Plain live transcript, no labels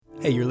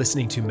Hey, you're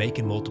listening to Make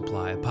and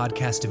Multiply, a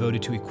podcast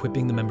devoted to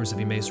equipping the members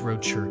of Emmaus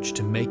Road Church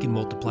to make and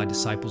multiply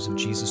disciples of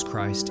Jesus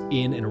Christ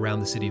in and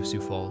around the city of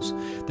Sioux Falls.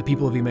 The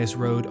people of Emmaus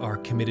Road are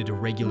committed to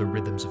regular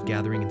rhythms of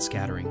gathering and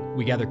scattering.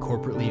 We gather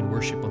corporately in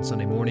worship on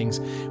Sunday mornings,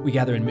 we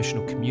gather in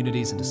missional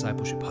communities and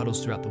discipleship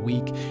huddles throughout the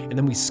week, and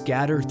then we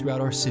scatter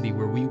throughout our city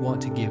where we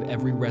want to give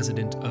every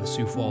resident of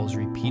Sioux Falls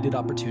repeated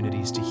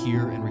opportunities to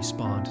hear and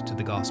respond to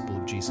the gospel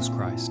of Jesus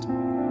Christ.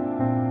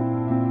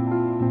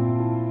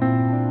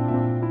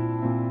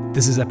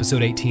 This is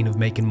episode 18 of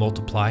Make and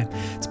Multiply.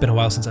 It's been a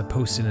while since I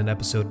posted an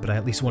episode, but I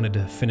at least wanted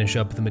to finish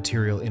up the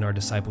material in our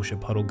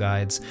discipleship huddle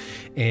guides.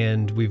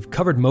 And we've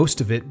covered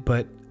most of it,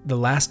 but the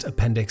last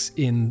appendix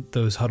in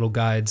those huddle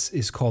guides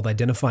is called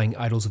Identifying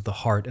Idols of the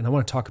Heart. And I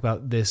want to talk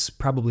about this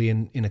probably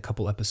in a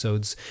couple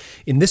episodes.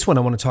 In this one,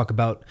 I want to talk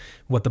about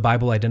what the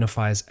Bible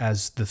identifies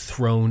as the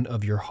throne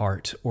of your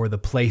heart, or the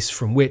place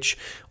from which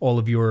all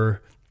of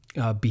your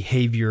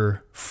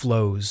behavior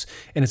flows.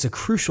 And it's a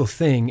crucial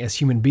thing as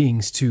human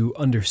beings to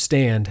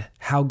understand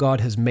how God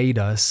has made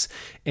us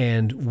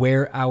and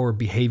where our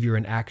behavior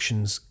and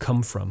actions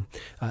come from.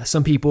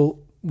 Some people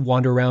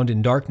wander around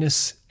in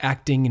darkness,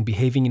 acting and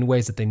behaving in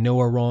ways that they know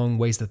are wrong,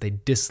 ways that they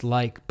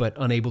dislike, but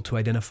unable to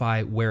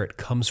identify where it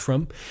comes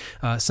from.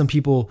 Some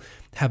people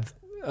have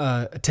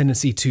a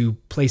tendency to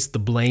place the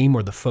blame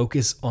or the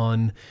focus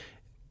on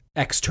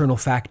external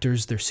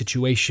factors, their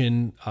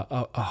situation,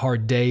 a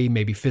hard day,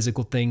 maybe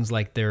physical things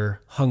like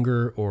their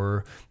hunger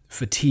or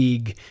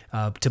fatigue,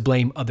 to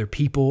blame other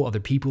people.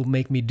 Other people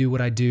make me do what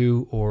I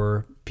do,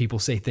 or people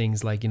say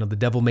things like, the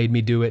devil made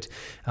me do it.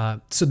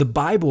 So the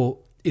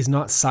Bible is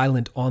not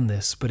silent on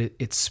this, but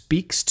it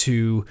speaks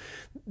to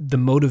the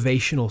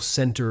motivational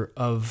center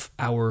of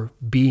our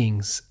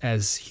beings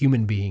as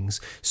human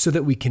beings so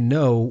that we can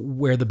know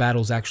where the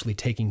battle's actually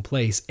taking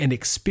place and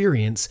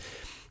experience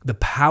the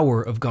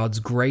power of God's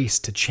grace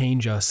to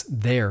change us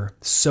there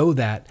so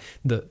that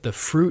the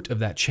fruit of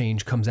that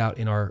change comes out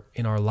in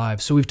our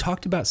lives. So we've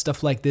talked about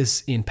stuff like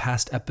this in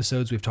past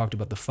episodes. We've talked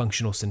about the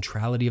functional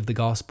centrality of the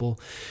gospel.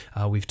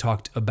 We've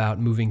talked about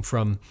moving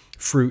from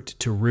fruit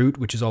to root,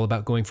 which is all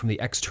about going from the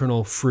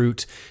external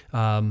fruit,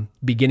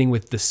 beginning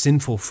with the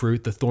sinful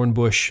fruit, the thorn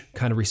bush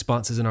kind of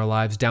responses in our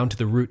lives, down to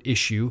the root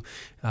issue.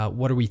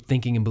 What are we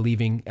thinking and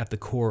believing at the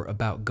core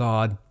about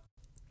God?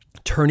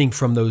 Turning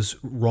from those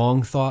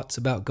wrong thoughts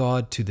about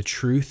God to the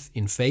truth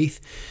in faith,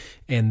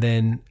 and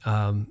then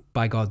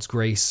by God's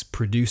grace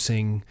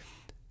producing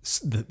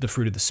the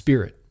fruit of the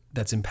Spirit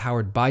that's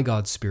empowered by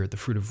God's Spirit, the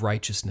fruit of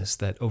righteousness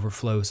that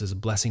overflows as a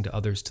blessing to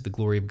others to the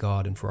glory of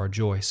God and for our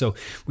joy. So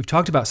we've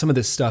talked about some of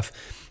this stuff.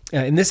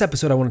 In this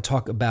episode, I want to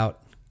talk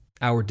about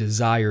our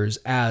desires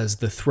as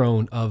the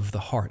throne of the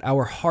heart.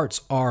 Our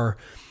hearts are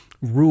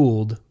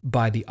ruled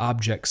by the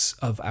objects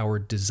of our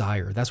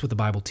desire. That's what the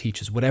Bible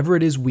teaches. Whatever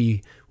it is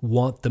we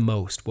want the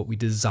most, what we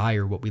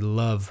desire, what we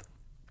love,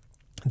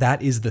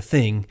 that is the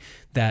thing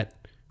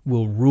that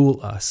will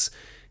rule us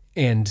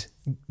and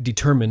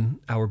determine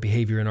our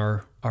behavior and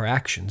our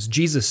actions.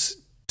 Jesus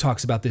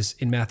talks about this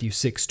in Matthew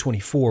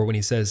 6:24 when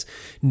he says,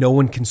 no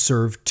one can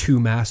serve two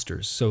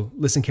masters. So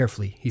listen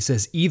carefully. He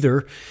says,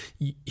 either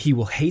he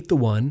will hate the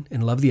one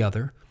and love the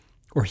other,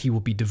 or he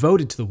will be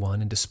devoted to the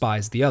one and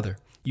despise the other.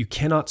 You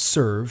cannot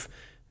serve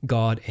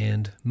God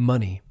and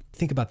money.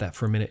 Think about that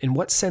for a minute. In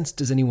what sense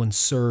does anyone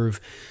serve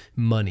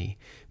money?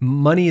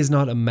 Money is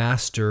not a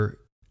master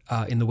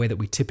in the way that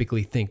we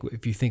typically think.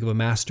 If you think of a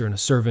master and a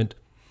servant,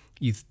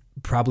 you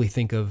probably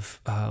think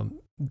of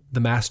the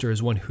master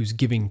as one who's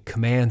giving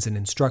commands and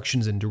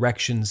instructions and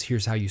directions.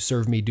 Here's how you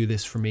serve me, do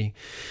this for me.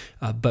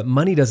 But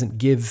money doesn't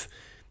give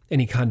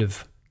any kind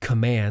of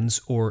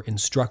commands or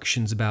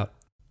instructions about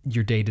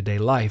your day-to-day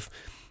life.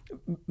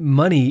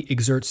 Money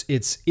exerts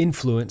its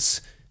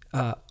influence.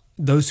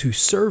 Those who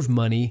serve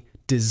money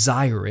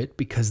desire it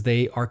because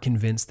they are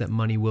convinced that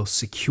money will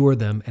secure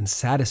them and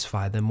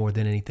satisfy them more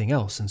than anything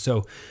else. And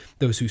so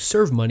those who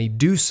serve money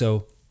do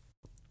so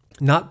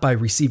not by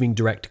receiving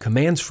direct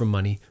commands from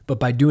money, but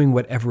by doing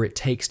whatever it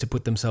takes to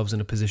put themselves in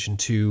a position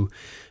to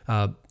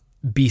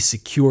be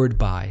secured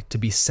by, to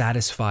be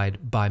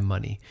satisfied by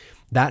money.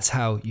 That's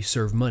how you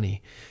serve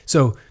money.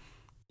 So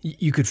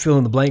you could fill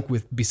in the blank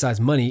with, besides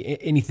money,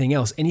 anything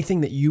else,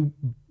 anything that you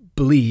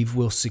believe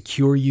will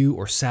secure you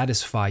or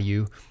satisfy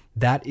you.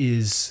 That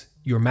is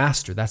your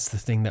master. That's the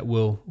thing that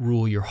will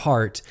rule your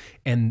heart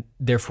and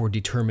therefore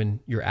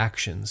determine your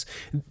actions.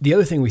 The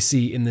other thing we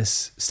see in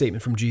this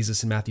statement from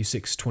Jesus in Matthew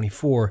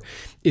 6:24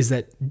 is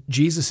that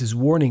Jesus is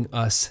warning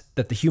us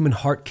that the human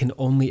heart can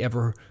only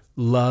ever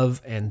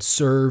love and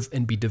serve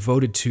and be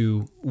devoted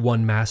to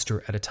one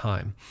master at a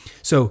time.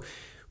 So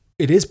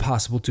it is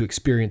possible to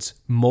experience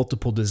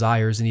multiple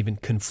desires and even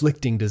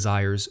conflicting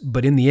desires,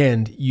 but in the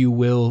end, you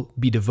will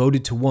be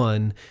devoted to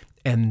one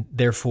and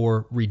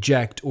therefore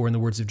reject, or in the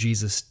words of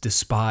Jesus,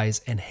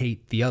 despise and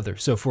hate the other.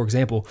 So, for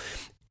example,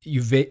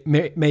 you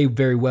may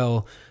very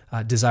well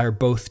desire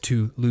both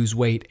to lose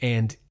weight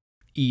and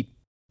eat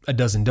a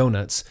dozen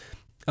donuts,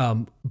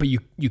 but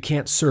you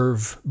can't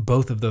serve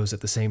both of those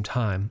at the same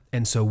time.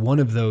 And so one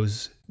of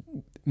those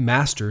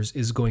masters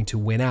is going to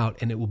win out,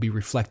 and it will be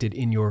reflected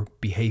in your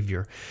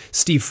behavior.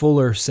 Steve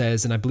Fuller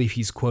says, and I believe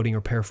he's quoting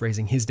or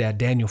paraphrasing his dad,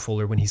 Daniel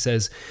Fuller, when he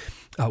says,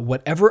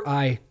 whatever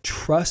I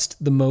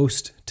trust the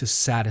most to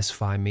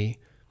satisfy me,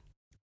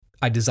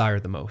 I desire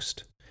the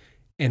most.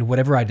 And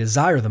whatever I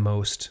desire the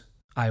most,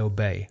 I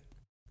obey.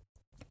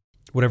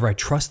 Whatever I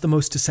trust the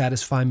most to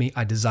satisfy me,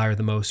 I desire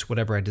the most.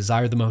 Whatever I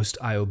desire the most,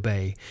 I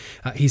obey.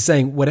 He's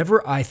saying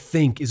whatever I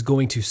think is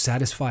going to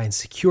satisfy and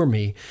secure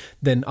me,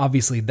 then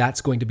obviously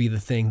that's going to be the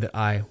thing that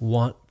I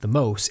want the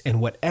most.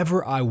 And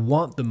whatever I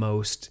want the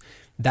most,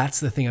 that's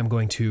the thing I'm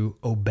going to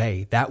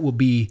obey. That will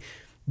be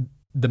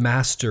the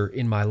master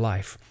in my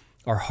life.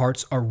 Our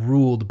hearts are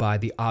ruled by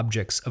the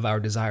objects of our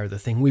desire. The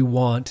thing we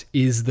want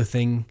is the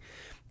thing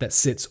that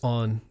sits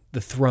on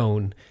the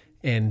throne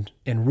and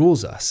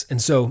rules us.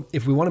 And so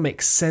if we want to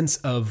make sense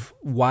of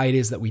why it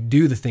is that we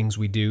do the things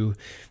we do,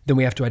 then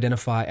we have to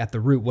identify at the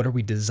root, what are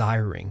we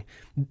desiring?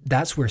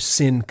 That's where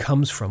sin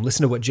comes from.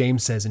 Listen to what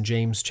James says in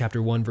James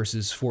chapter 1,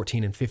 verses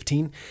 14 and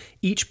 15.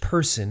 Each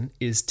person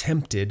is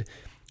tempted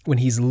when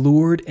he's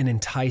lured and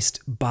enticed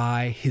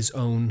by his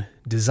own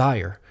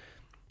desire.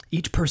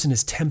 Each person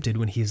is tempted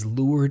when he is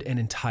lured and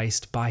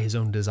enticed by his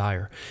own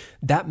desire.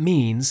 That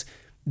means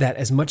that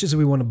as much as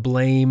we want to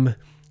blame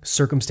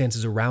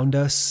circumstances around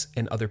us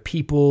and other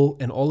people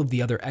and all of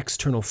the other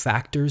external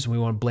factors, we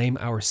want to blame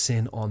our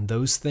sin on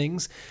those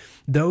things,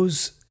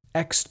 those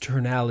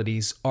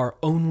externalities are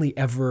only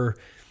ever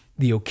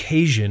the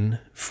occasion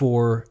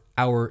for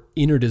our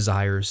inner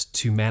desires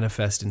to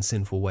manifest in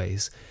sinful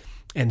ways.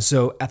 And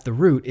so at the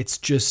root, it's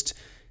just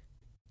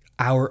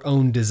our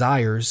own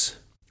desires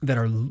that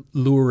are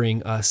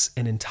luring us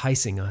and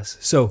enticing us.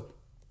 So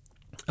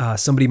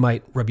somebody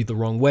might rub you the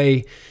wrong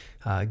way,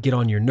 get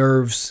on your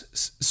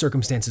nerves.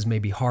 Circumstances may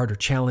be hard or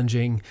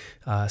challenging.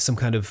 Some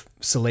kind of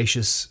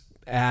salacious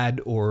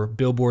ad or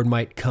billboard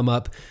might come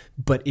up,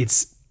 but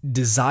it's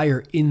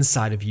desire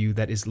inside of you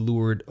that is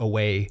lured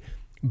away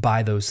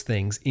by those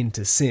things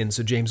into sin.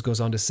 So James goes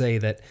on to say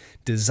that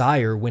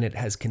desire, when it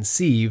has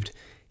conceived,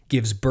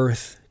 gives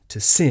birth to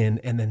sin,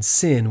 and then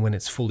sin, when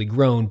it's fully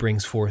grown,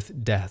 brings forth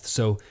death.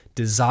 So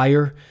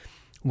desire,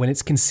 when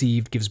it's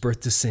conceived, gives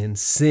birth to sin.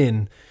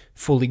 Sin,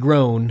 fully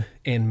grown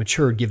and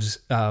mature,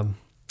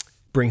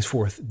 brings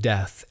forth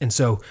death. And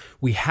so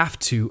we have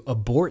to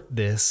abort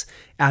this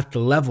at the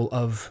level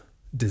of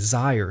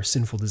desire,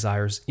 sinful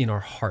desires in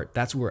our heart.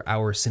 That's where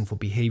our sinful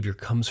behavior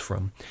comes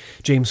from.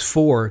 James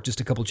 4,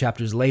 just a couple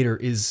chapters later,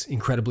 is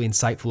incredibly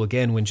insightful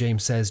again when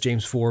James says,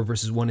 James 4,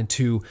 verses 1 and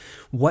 2,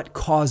 what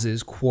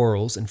causes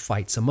quarrels and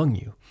fights among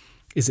you?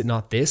 Is it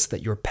not this,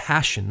 that your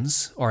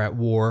passions are at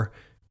war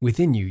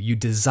within you? You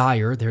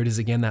desire, there it is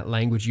again, that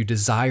language, you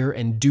desire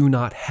and do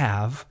not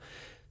have,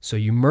 so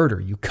you murder.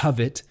 You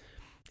covet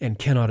and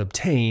cannot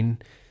obtain,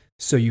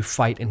 so you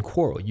fight and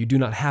quarrel. You do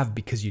not have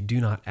because you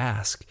do not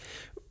ask.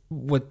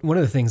 One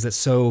of the things that's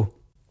so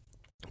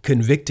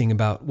convicting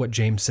about what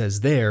James says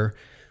there,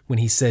 when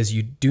he says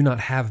you do not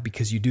have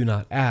because you do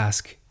not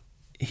ask,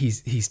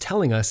 he's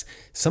telling us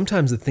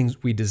sometimes the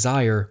things we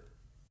desire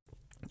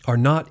are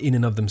not in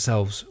and of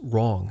themselves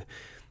wrong,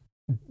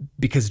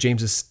 because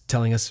James is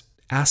telling us,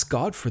 ask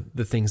God for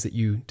the things that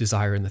you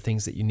desire and the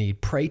things that you need.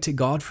 Pray to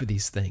God for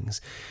these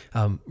things.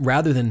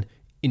 Rather than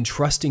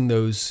entrusting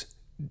those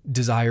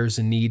desires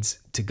and needs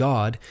to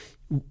God,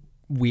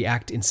 we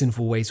act in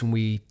sinful ways when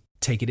we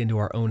take it into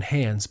our own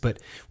hands. But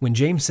when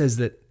James says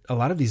that a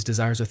lot of these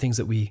desires are things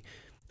that we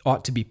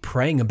ought to be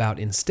praying about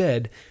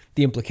instead,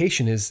 the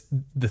implication is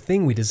the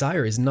thing we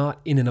desire is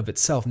not in and of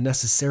itself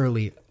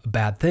necessarily a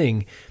bad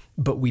thing,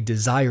 but we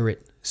desire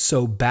it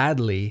so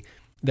badly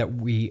that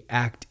we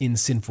act in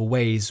sinful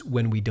ways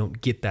when we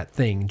don't get that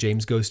thing.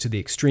 James goes to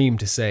the extreme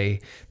to say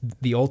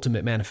the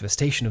ultimate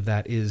manifestation of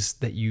that is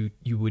that you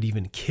would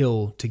even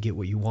kill to get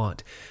what you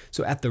want.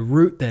 So at the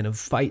root then of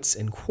fights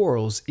and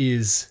quarrels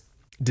is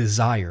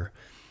desire.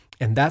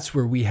 And that's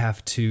where we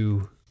have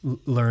to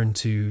learn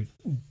to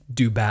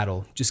do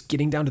battle. Just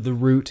getting down to the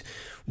root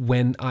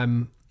when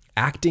I'm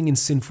acting in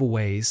sinful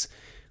ways,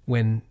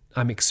 when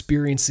I'm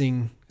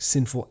experiencing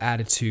sinful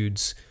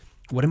attitudes,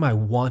 what am I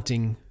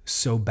wanting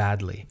so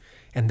badly?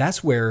 And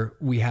that's where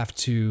we have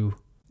to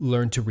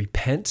learn to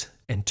repent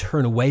and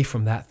turn away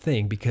from that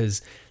thing,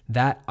 because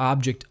that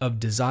object of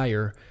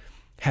desire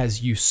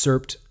has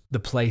usurped the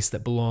place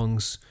that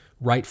belongs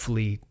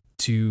rightfully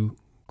to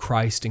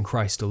Christ and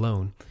Christ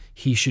alone.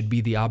 He should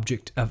be the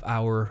object of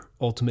our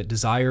ultimate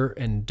desire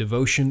and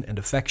devotion and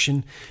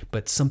affection,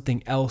 but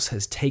something else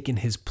has taken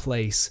his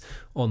place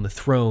on the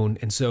throne.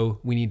 And so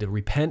we need to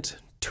repent,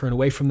 turn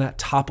away from that,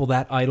 topple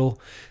that idol,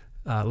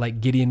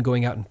 like Gideon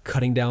going out and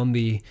cutting down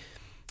the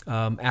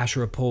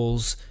Asherah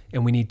poles,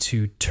 and we need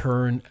to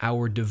turn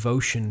our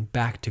devotion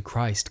back to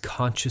Christ,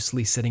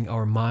 consciously setting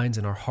our minds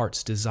and our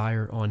heart's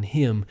desire on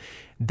him.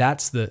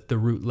 That's the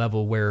root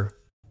level where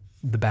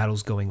the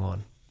battle's going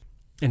on.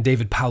 And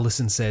David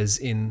Powlison says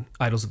in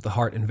Idols of the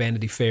Heart and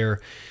Vanity Fair,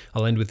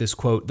 I'll end with this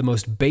quote, "The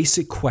most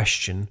basic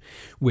question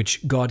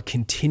which God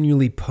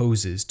continually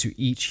poses to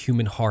each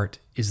human heart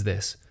is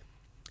this: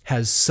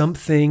 Has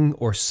something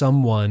or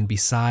someone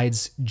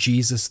besides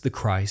Jesus the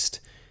Christ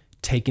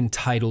taken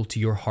title to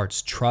your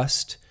heart's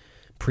trust,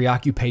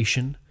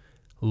 preoccupation,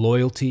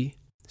 loyalty,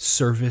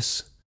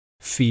 service,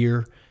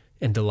 fear,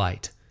 and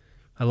delight?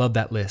 I love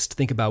that list.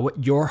 Think about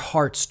what your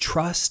heart's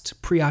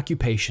trust,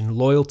 preoccupation,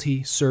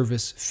 loyalty,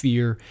 service,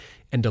 fear,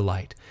 and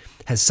delight.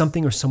 Has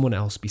something or someone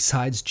else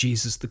besides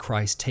Jesus the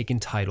Christ taken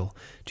title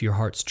to your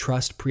heart's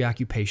trust,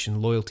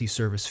 preoccupation, loyalty,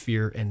 service,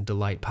 fear, and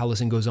delight?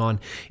 Paulus goes on,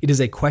 it is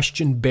a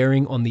question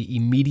bearing on the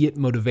immediate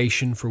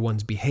motivation for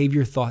one's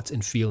behavior, thoughts,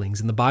 and feelings.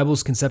 In the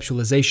Bible's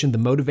conceptualization, the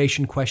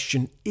motivation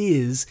question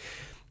is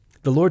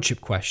the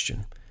lordship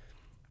question.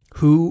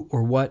 Who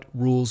or what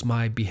rules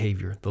my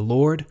behavior, the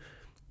Lord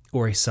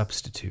or a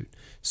substitute?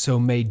 So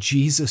may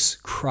Jesus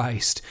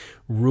Christ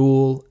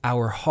rule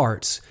our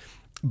hearts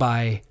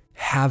by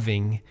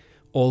having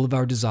all of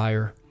our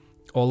desire,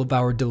 all of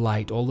our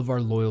delight, all of our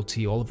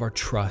loyalty, all of our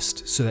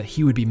trust, so that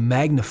he would be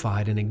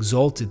magnified and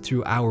exalted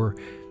through our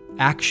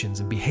actions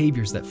and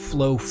behaviors that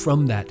flow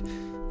from that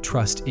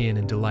trust in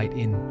and delight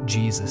in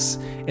Jesus.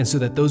 And so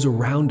that those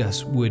around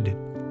us would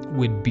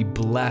be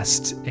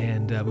blessed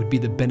and would be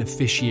the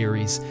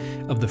beneficiaries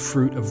of the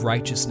fruit of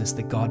righteousness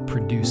that God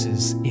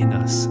produces in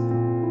us.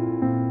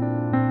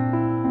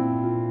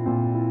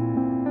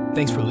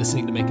 Thanks for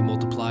listening to Make and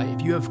Multiply.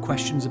 If you have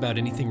questions about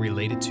anything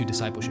related to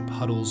discipleship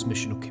huddles,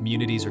 missional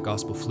communities, or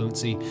gospel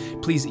fluency,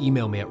 please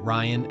email me at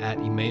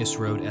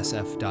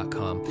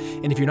ryan@emmausroadsf.com.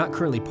 And if you're not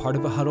currently part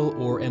of a huddle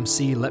or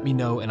MC, let me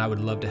know and I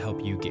would love to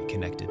help you get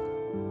connected.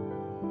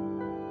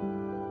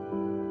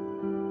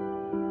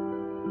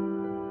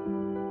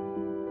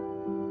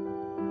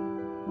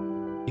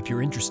 If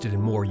you're interested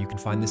in more, you can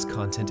find this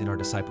content in our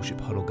Discipleship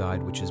Huddle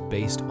Guide, which is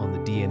based on the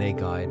DNA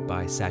Guide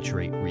by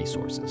Saturate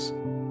Resources.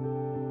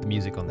 The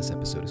music on this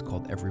episode is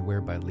called Everywhere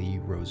by Lee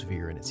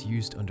Rosevere, and it's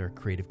used under a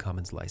Creative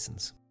Commons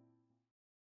license.